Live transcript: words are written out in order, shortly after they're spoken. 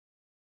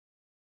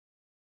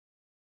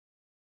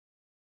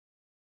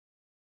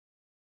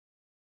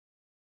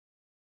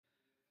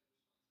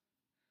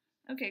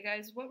Okay,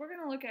 guys, what we're going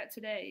to look at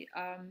today,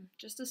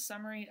 just a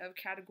summary of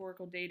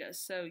categorical data.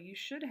 So you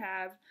should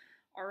have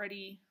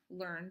already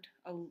learned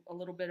a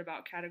little bit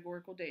about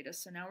categorical data.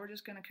 So now we're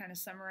just going to kind of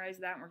summarize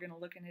that, and we're going to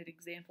look at an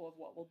example of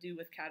what we'll do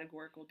with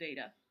categorical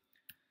data.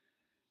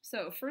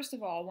 So first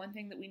of all, one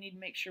thing that we need to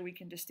make sure we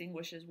can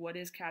distinguish is what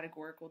is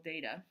categorical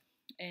data.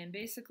 And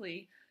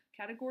basically,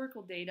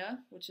 categorical data,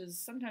 which is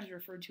sometimes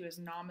referred to as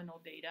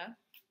nominal data,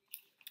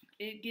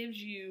 it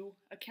gives you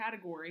a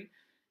category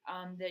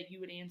that you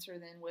would answer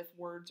then with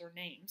words or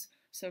names.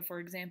 So for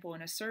example,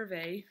 in a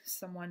survey,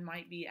 someone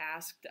might be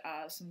asked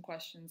some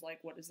questions like,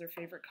 what is their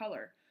favorite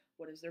color?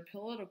 What is their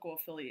political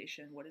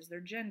affiliation? What is their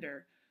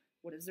gender?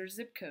 What is their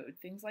zip code?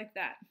 Things like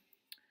that.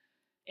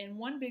 And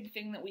one big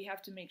thing that we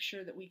have to make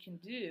sure that we can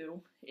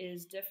do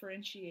is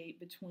differentiate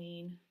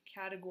between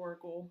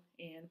categorical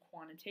and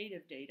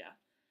quantitative data.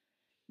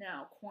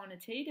 Now,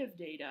 quantitative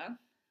data,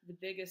 the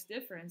biggest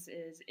difference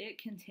is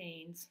it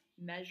contains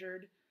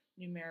measured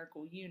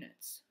numerical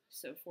units.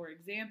 So for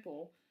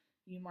example,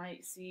 you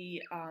might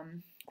see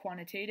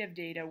quantitative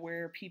data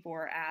where people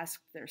are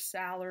asked their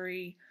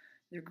salary,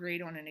 their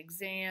grade on an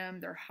exam,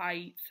 their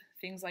height,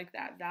 things like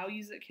that,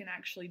 values that can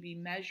actually be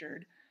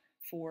measured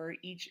for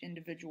each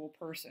individual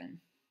person,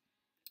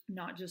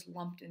 not just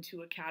lumped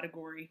into a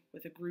category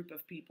with a group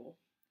of people.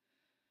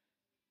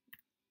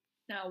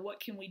 Now, what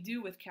can we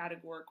do with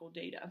categorical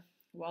data?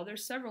 Well,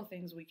 there's several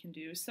things we can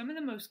do. Some of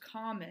the most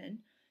common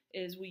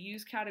is we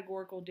use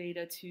categorical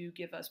data to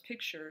give us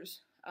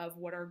pictures of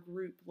what our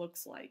group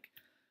looks like.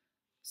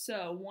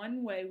 So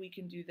one way we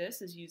can do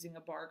this is using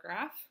a bar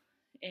graph,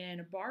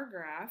 and a bar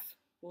graph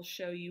will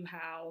show you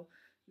how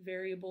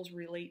variables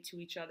relate to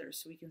each other.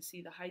 So we can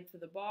see the height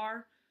of the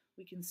bar,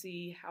 we can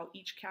see how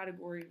each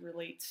category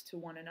relates to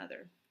one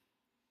another.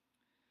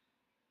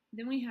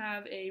 Then we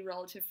have a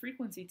relative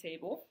frequency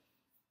table,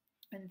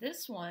 and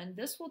this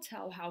will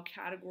tell how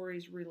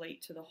categories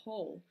relate to the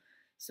whole.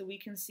 So we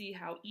can see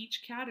how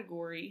each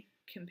category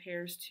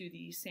compares to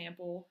the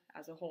sample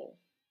as a whole.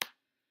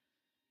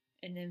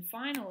 And then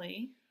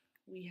finally,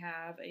 we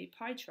have a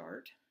pie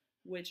chart,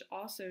 which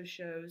also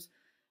shows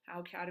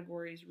how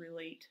categories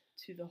relate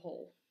to the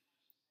whole.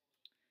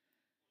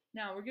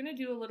 Now we're going to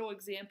do a little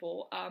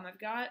example. I've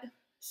got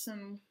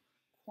some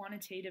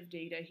quantitative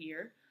data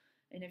here,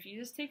 and if you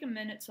just take a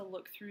minute to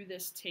look through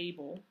this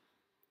table,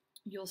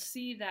 you'll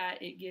see that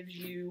it gives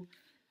you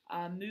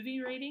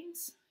movie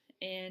ratings,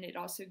 and it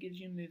also gives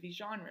you movie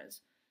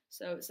genres.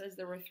 So it says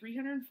there were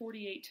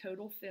 348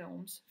 total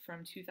films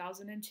from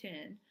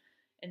 2010,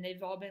 and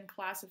they've all been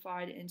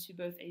classified into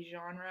both a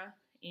genre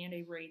and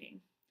a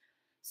rating.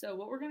 So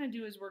what we're going to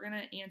do is we're going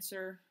to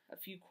answer a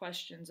few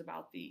questions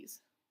about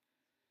these.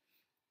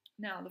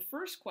 Now, the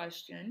first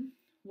question,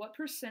 what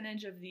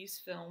percentage of these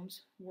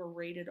films were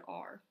rated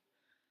R?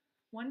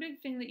 One big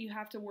thing that you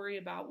have to worry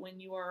about when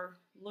you are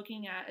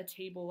looking at a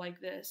table like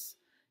this,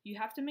 you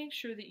have to make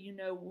sure that you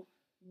know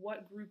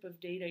what group of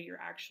data you're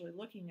actually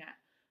looking at.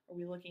 Are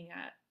we looking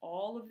at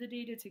all of the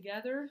data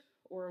together,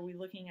 or are we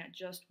looking at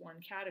just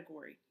one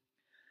category?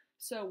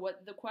 So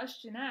what the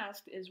question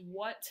asked is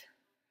what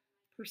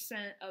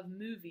percent of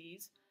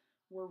movies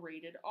were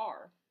rated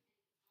R?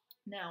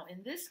 Now,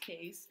 in this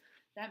case,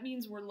 that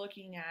means we're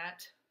looking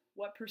at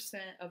what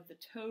percent of the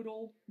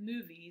total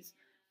movies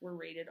were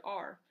rated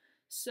R.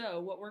 So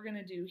what we're going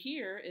to do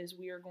here is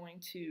we are going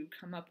to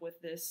come up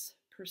with this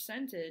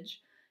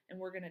percentage, and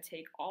we're going to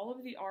take all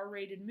of the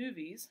R-rated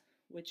movies,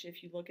 which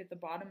if you look at the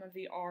bottom of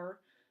the R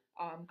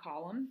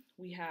column,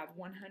 we have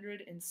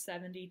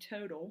 170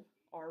 total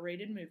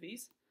R-rated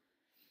movies,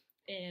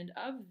 and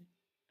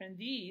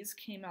these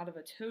came out of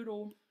a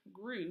total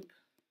group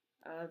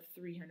of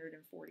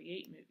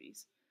 348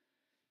 movies.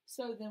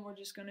 So then we're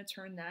just going to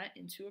turn that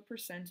into a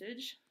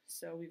percentage.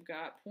 So we've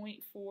got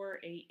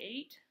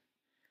 0.488,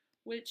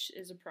 which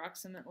is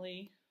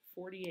approximately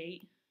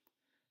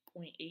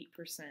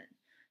 48.8%.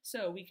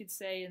 So we could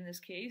say in this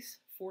case,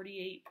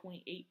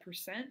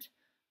 48.8%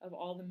 of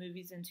all the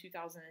movies in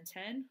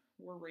 2010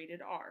 were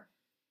rated R.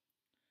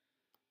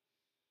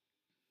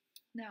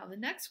 Now the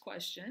next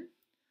question,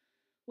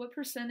 what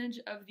percentage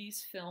of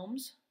these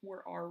films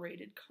were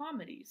R-rated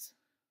comedies?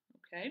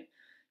 Okay,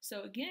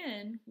 so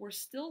again, we're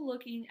still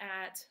looking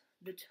at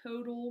the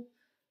total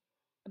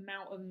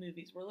amount of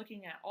movies. We're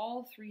looking at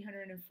all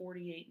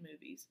 348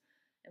 movies.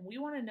 And we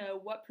want to know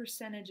what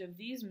percentage of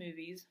these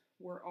movies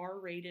were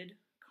R-rated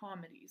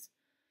comedies.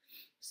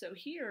 So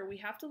here we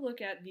have to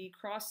look at the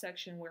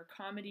cross-section where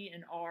comedy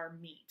and R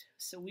meet.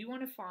 So we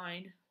want to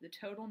find the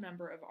total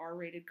number of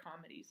R-rated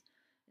comedies.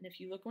 And if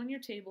you look on your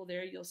table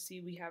there, you'll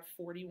see we have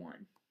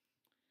 41.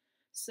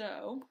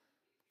 So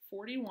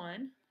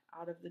 41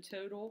 out of the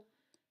total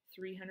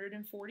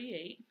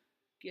 348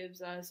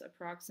 gives us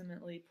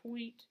approximately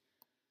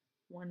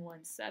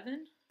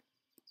 0.117,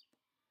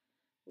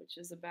 which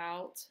is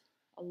about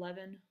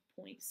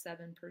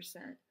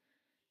 11.7%.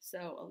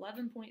 So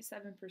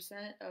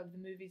 11.7% of the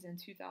movies in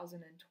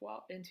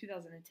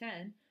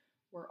 2010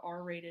 were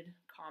R-rated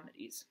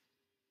comedies.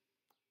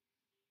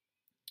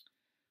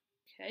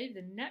 Okay,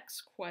 the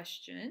next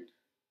question,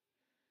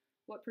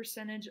 what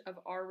percentage of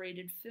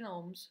R-rated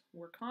films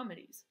were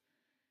comedies?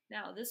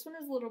 Now, this one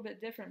is a little bit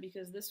different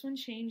because this one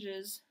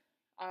changes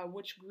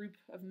which group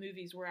of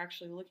movies we're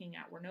actually looking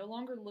at. We're no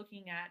longer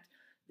looking at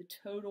the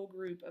total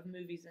group of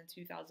movies in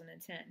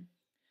 2010.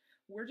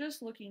 We're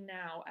just looking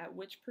now at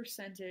which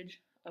percentage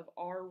of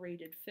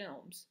R-rated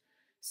films.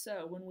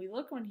 So when we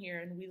look on here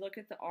and we look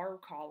at the R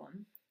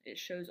column, it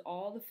shows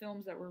all the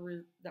films that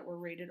were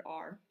rated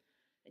R,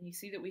 and you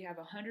see that we have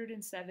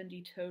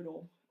 170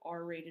 total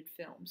R-rated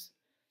films.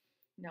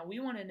 Now we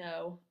want to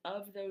know,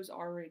 of those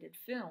R-rated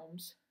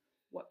films,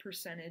 what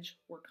percentage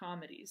were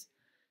comedies.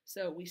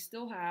 So we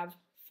still have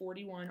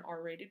 41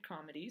 R-rated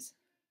comedies.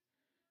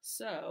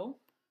 So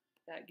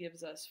that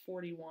gives us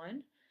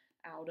 41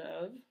 out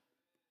of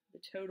the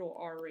total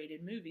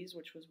R-rated movies,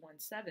 which was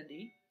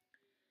 170.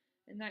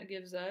 And that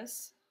gives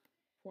us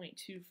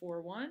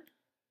 0.241,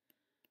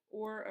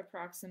 or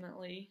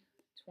approximately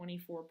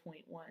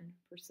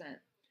 24.1%.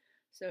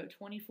 So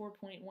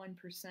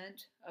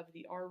 24.1% of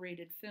the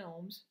R-rated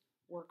films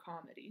were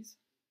comedies.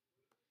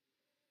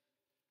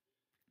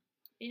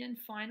 And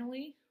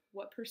finally,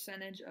 what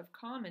percentage of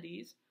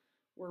comedies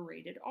were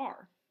rated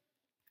R?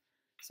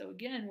 So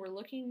again, we're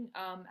looking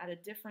at a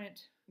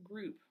different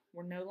group.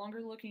 We're no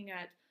longer looking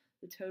at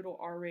the total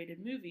R-rated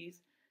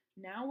movies.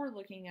 Now we're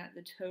looking at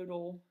the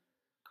total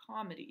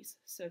comedies.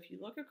 So if you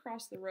look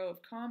across the row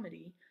of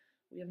comedy,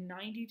 we have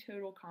 90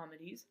 total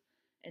comedies,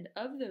 and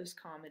of those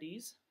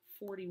comedies,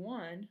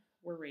 41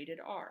 were rated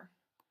R.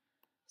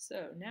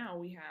 So now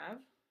we have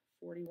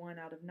 41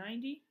 out of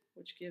 90,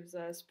 which gives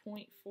us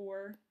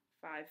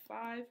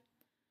 0.455,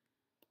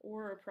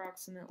 or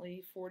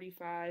approximately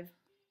 45.5%.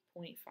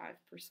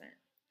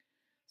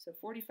 So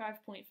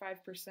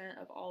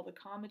 45.5% of all the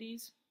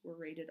comedies were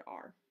rated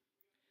R.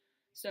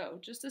 So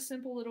just a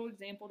simple little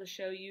example to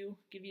show you,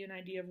 give you an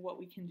idea of what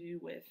we can do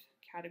with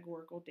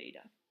categorical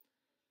data.